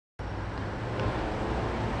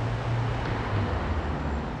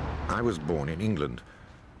I was born in England,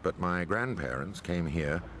 but my grandparents came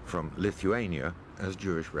here from Lithuania as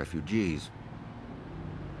Jewish refugees.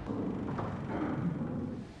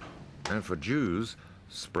 And for Jews,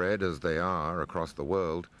 spread as they are across the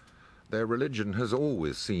world, their religion has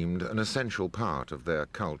always seemed an essential part of their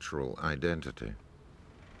cultural identity.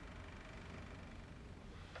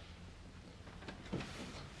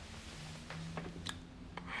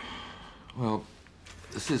 Well,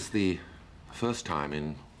 this is the first time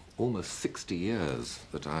in almost 60 years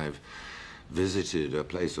that I've visited a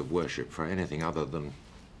place of worship for anything other than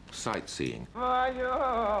sightseeing. And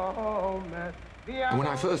when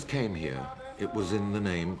I first came here, it was in the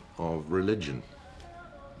name of religion,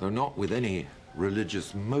 though not with any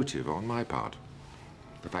religious motive on my part.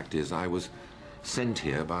 The fact is, I was sent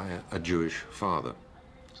here by a Jewish father,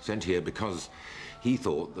 sent here because he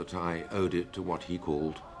thought that I owed it to what he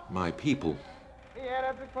called my people.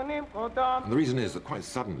 And the reason is that quite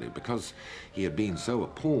suddenly, because he had been so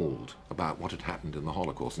appalled about what had happened in the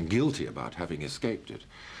Holocaust and guilty about having escaped it,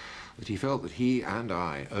 that he felt that he and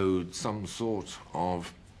I owed some sort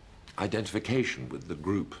of identification with the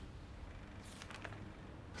group.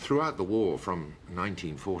 Throughout the war from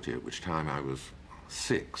 1940, at which time I was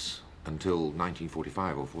 6, until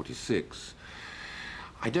 1945 or 46,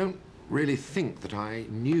 I don't really think that I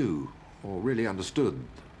knew or really understood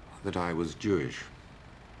that I was Jewish.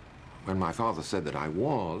 When my father said that I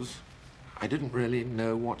was, I didn't really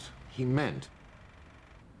know what he meant.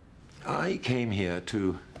 I came here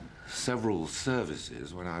to several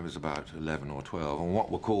services when I was about 11 or 12 on what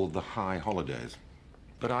were called the high holidays.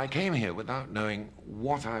 But I came here without knowing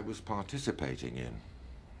what I was participating in.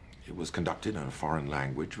 It was conducted in a foreign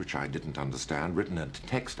language which I didn't understand, written in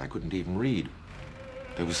text I couldn't even read.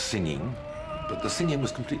 There was singing, but the singing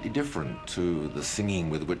was completely different to the singing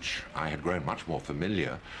with which I had grown much more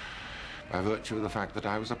familiar by virtue of the fact that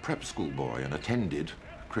I was a prep school boy and attended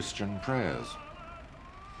Christian prayers.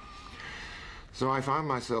 So I found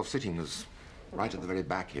myself sitting right at the very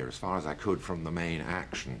back here, as far as I could from the main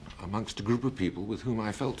action, amongst a group of people with whom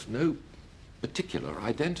I felt no particular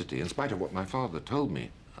identity, in spite of what my father told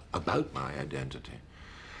me about my identity.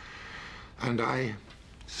 And I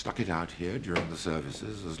stuck it out here during the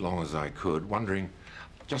services as long as I could, wondering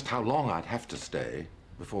just how long I'd have to stay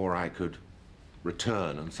before I could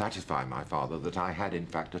return and satisfy my father that I had in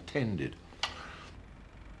fact attended.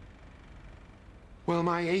 Well,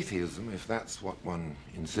 my atheism, if that's what one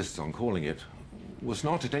insists on calling it, was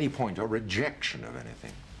not at any point a rejection of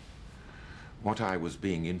anything. What I was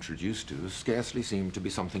being introduced to scarcely seemed to be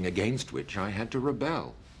something against which I had to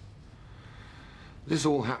rebel. This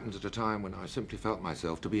all happened at a time when I simply felt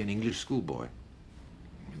myself to be an English schoolboy.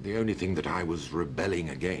 The only thing that I was rebelling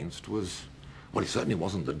against was, well, it certainly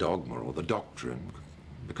wasn't the dogma or the doctrine,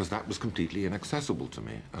 because that was completely inaccessible to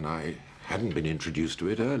me, and I hadn't been introduced to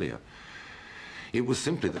it earlier. It was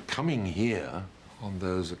simply that coming here on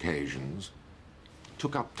those occasions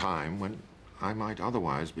took up time when I might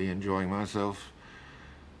otherwise be enjoying myself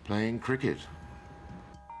playing cricket.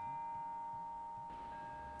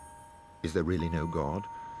 Is there really no God?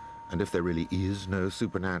 And if there really is no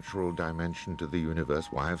supernatural dimension to the universe,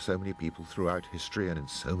 why have so many people throughout history and in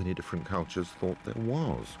so many different cultures thought there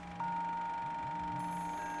was?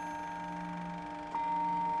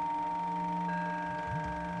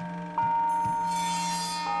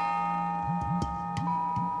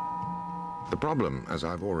 The problem, as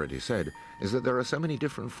I've already said, is that there are so many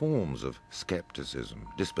different forms of skepticism,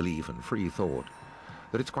 disbelief and free thought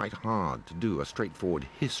that it's quite hard to do a straightforward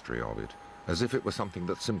history of it, as if it was something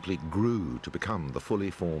that simply grew to become the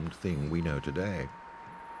fully formed thing we know today.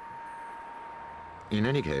 In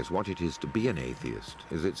any case, what it is to be an atheist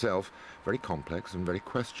is itself very complex and very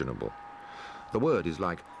questionable. The word is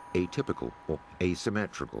like atypical or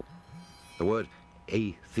asymmetrical. The word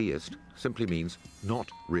atheist simply means not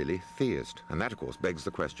really theist, and that of course begs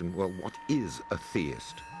the question, well, what is a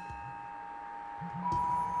theist?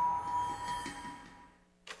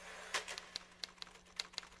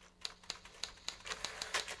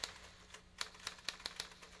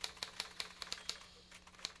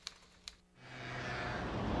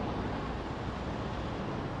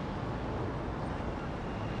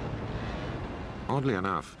 Oddly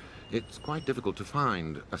enough, it's quite difficult to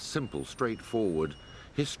find a simple, straightforward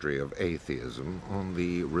history of atheism on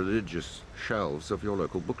the religious shelves of your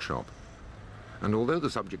local bookshop. And although the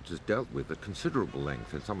subject is dealt with at considerable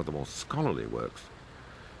length in some of the more scholarly works,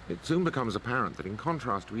 it soon becomes apparent that in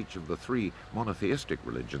contrast to each of the three monotheistic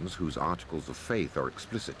religions whose articles of faith are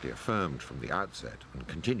explicitly affirmed from the outset and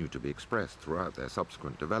continue to be expressed throughout their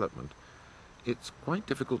subsequent development, it's quite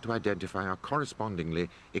difficult to identify a correspondingly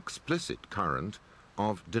explicit current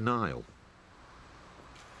of denial.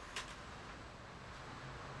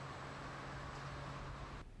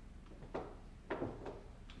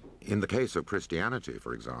 In the case of Christianity,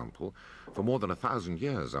 for example, for more than 1,000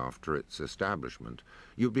 years after its establishment,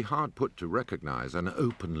 you'd be hard put to recognize an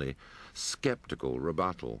openly skeptical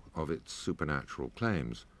rebuttal of its supernatural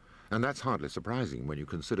claims. And that's hardly surprising when you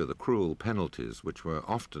consider the cruel penalties which were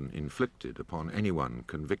often inflicted upon anyone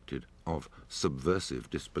convicted of subversive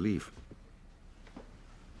disbelief.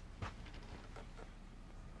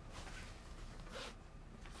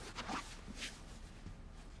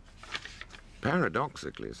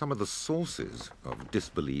 Paradoxically, some of the sources of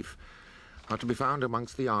disbelief are to be found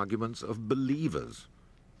amongst the arguments of believers.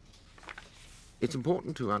 It's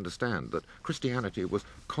important to understand that Christianity was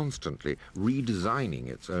constantly redesigning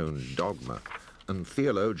its own dogma, and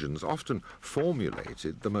theologians often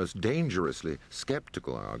formulated the most dangerously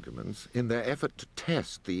skeptical arguments in their effort to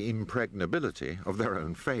test the impregnability of their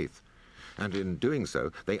own faith. And in doing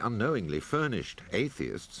so, they unknowingly furnished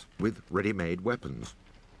atheists with ready-made weapons.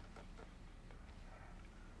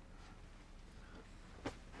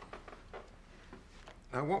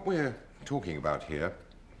 Now, what we're talking about here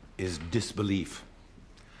is disbelief.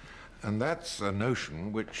 And that's a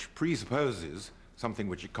notion which presupposes something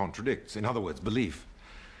which it contradicts, in other words, belief.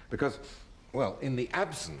 Because, well, in the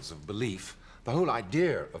absence of belief, the whole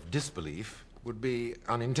idea of disbelief would be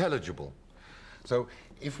unintelligible. So,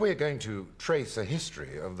 if we're going to trace a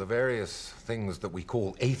history of the various things that we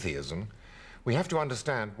call atheism, we have to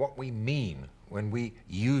understand what we mean when we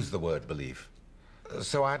use the word belief.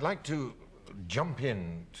 So I'd like to jump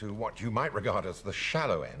in to what you might regard as the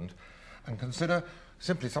shallow end and consider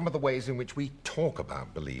simply some of the ways in which we talk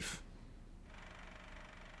about belief.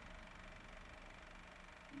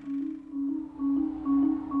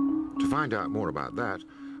 To find out more about that,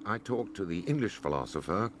 I talked to the English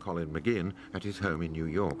philosopher Colin McGinn at his home in New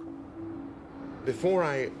York. Before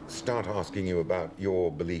I start asking you about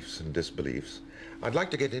your beliefs and disbeliefs, I'd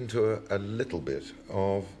like to get into a little bit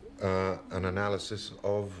of an analysis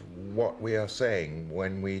of what we are saying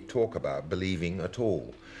when we talk about believing at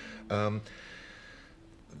all.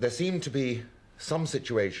 There seem to be some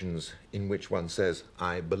situations in which one says,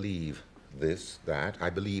 I believe this, that,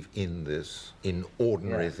 I believe in this, in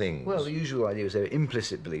ordinary things. Well, the usual idea is there are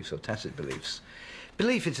implicit beliefs or tacit beliefs.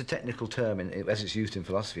 Belief is a technical term as it's used in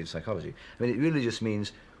philosophy and psychology. I mean, it really just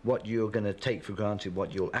means what you're going to take for granted,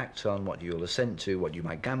 what you'll act on, what you'll assent to, what you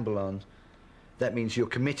might gamble on. That means you're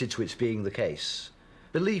committed to its being the case.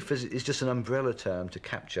 Belief is just an umbrella term to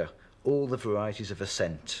capture all the varieties of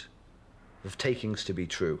assent, of takings to be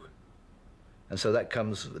true. And so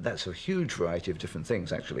that's a huge variety of different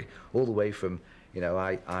things, actually, all the way from, you know,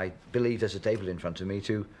 I believe there's a table in front of me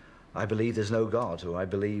to I believe there's no God, or I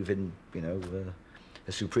believe in, you know,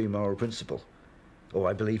 a supreme moral principle, or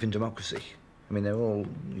I believe in democracy. I mean, they're all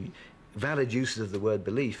valid uses of the word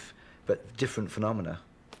belief, but different phenomena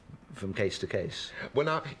from case to case. Well,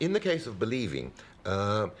 now, in the case of believing,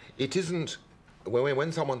 it isn't,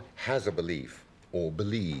 when someone has a belief or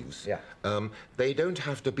believes, they don't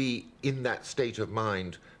have to be in that state of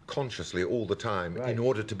mind consciously all the time in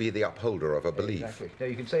order to be the upholder of a belief. Exactly. Now,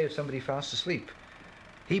 you can say if somebody fast asleep,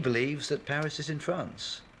 he believes that Paris is in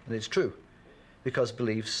France, and it's true, because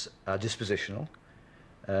beliefs are dispositional.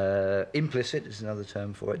 Implicit is another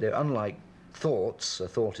term for it. They're unlike thoughts. A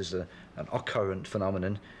thought is an occurrent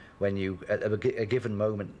phenomenon. When you, at a given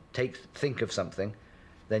moment, think of something,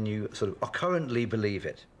 then you sort of occurrently believe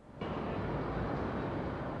it.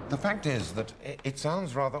 The fact is that it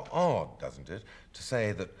sounds rather odd, doesn't it, to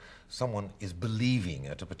say that someone is believing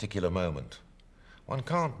at a particular moment. One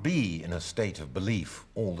can't be in a state of belief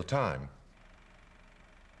all the time.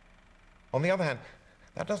 On the other hand,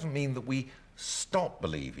 that doesn't mean that we stop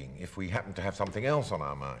believing if we happen to have something else on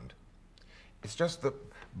our mind. It's just that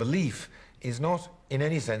belief is not, in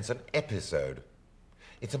any sense, an episode.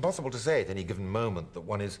 It's impossible to say at any given moment that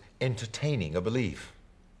one is entertaining a belief.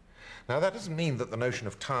 Now, that doesn't mean that the notion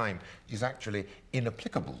of time is actually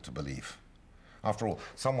inapplicable to belief. After all,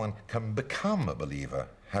 someone can become a believer,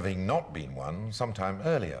 having not been one sometime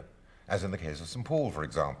earlier, as in the case of St. Paul, for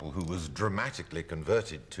example, who was dramatically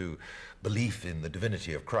converted to belief in the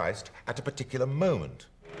divinity of Christ at a particular moment.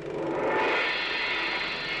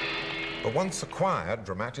 But once acquired,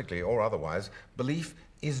 dramatically or otherwise, belief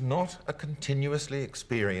is not a continuously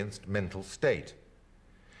experienced mental state.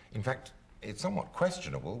 In fact, it's somewhat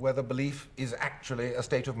questionable whether belief is actually a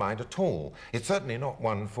state of mind at all. It's certainly not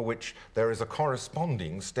one for which there is a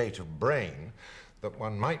corresponding state of brain that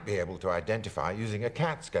one might be able to identify using a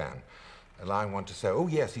CAT scan, allowing one to say, oh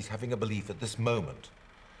yes, he's having a belief at this moment.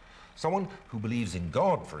 Someone who believes in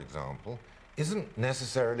God, for example, isn't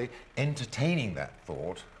necessarily entertaining that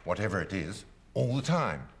thought, whatever it is, all the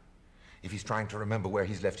time. If he's trying to remember where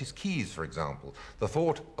he's left his keys, for example, the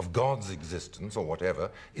thought of God's existence or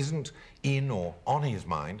whatever isn't in or on his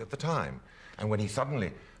mind at the time. And when he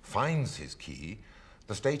suddenly finds his key,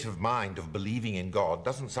 the state of mind of believing in God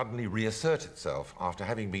doesn't suddenly reassert itself after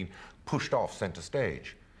having been pushed off center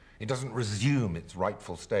stage. It doesn't resume its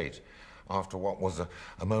rightful state after what was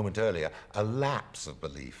a moment earlier a lapse of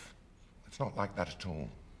belief. It's not like that at all.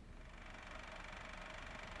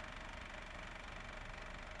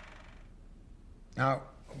 Now,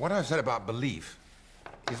 what I've said about belief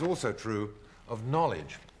is also true of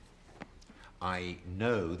knowledge. I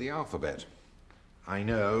know the alphabet. I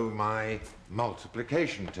know my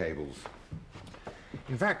multiplication tables.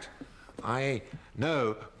 In fact, I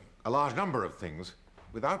know a large number of things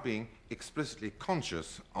without being explicitly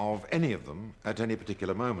conscious of any of them at any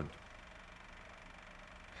particular moment.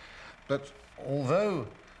 But although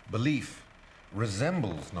belief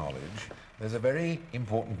resembles knowledge, there's a very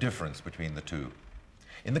important difference between the two.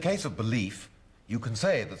 In the case of belief, you can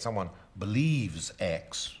say that someone believes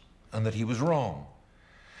X and that he was wrong.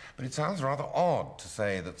 But it sounds rather odd to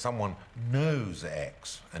say that someone knows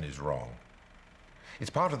X and is wrong. It's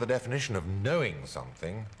part of the definition of knowing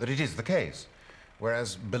something that it is the case,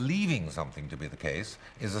 whereas believing something to be the case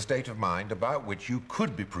is a state of mind about which you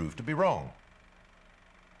could be proved to be wrong.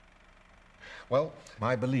 Well,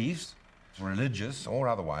 my beliefs, religious or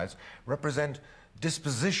otherwise, represent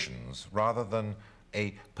dispositions rather than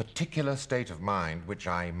a particular state of mind which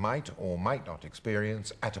I might or might not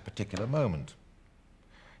experience at a particular moment.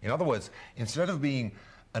 In other words, instead of being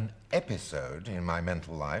an episode in my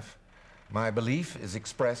mental life, my belief is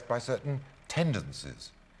expressed by certain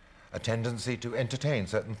tendencies, a tendency to entertain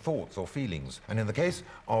certain thoughts or feelings. And in the case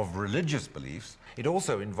of religious beliefs, it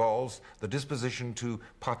also involves the disposition to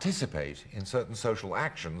participate in certain social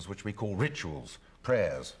actions which we call rituals,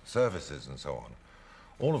 prayers, services, and so on,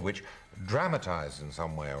 all of which dramatize in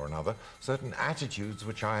some way or another certain attitudes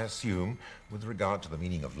which I assume with regard to the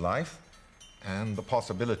meaning of life and the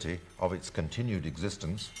possibility of its continued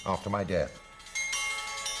existence after my death.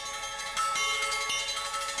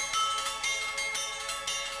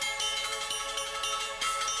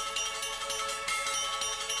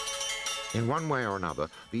 In one way or another,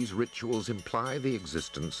 these rituals imply the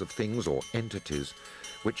existence of things or entities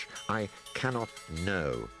which I cannot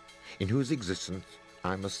know, in whose existence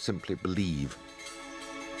I must simply believe.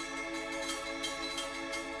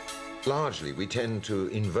 Largely, we tend to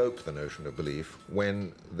invoke the notion of belief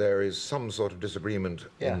when there is some sort of disagreement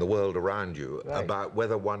in the world around you about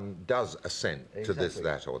whether one does assent to this,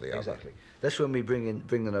 that, or the other. Exactly. That's when we bring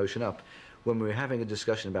the notion up. When we're having a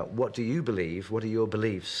discussion about what do you believe, what are your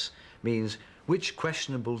beliefs, means which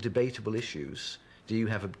questionable, debatable issues do you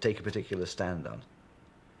take a particular stand on?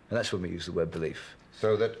 And that's when we use the word belief.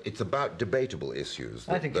 So that it's about debatable issues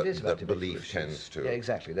that, I think it is about belief issues. Tends to... Yeah,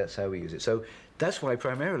 exactly. That's how we use it. So that's why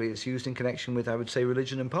primarily it's used in connection with, I would say,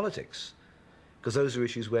 religion and politics. Because those are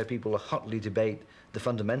issues where people hotly debate the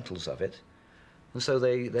fundamentals of it. And so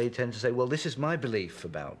they tend to say, well, this is my belief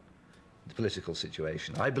about the political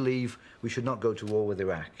situation. I believe we should not go to war with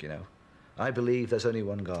Iraq, you know. I believe there's only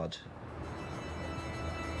one God.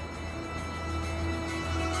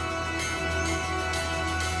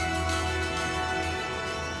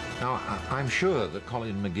 Now, I'm sure that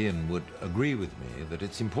Colin McGinn would agree with me that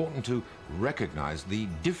it's important to recognize the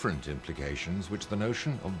different implications which the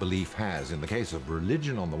notion of belief has in the case of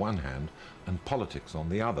religion on the one hand and politics on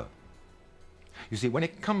the other. You see, when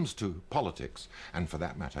it comes to politics, and for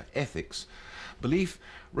that matter ethics, belief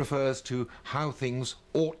refers to how things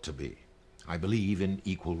ought to be. I believe in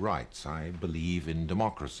equal rights, I believe in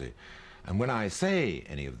democracy, and when I say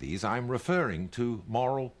any of these, I'm referring to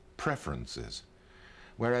moral preferences.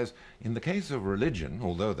 Whereas in the case of religion,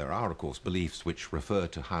 although there are, of course, beliefs which refer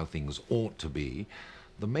to how things ought to be,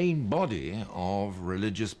 the main body of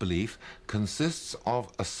religious belief consists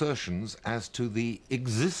of assertions as to the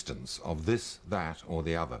existence of this, that, or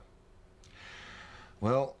the other.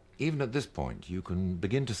 Well, even at this point, you can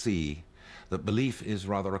begin to see that belief is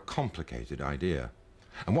rather a complicated idea.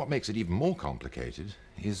 And what makes it even more complicated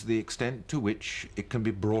is the extent to which it can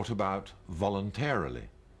be brought about voluntarily,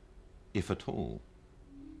 if at all.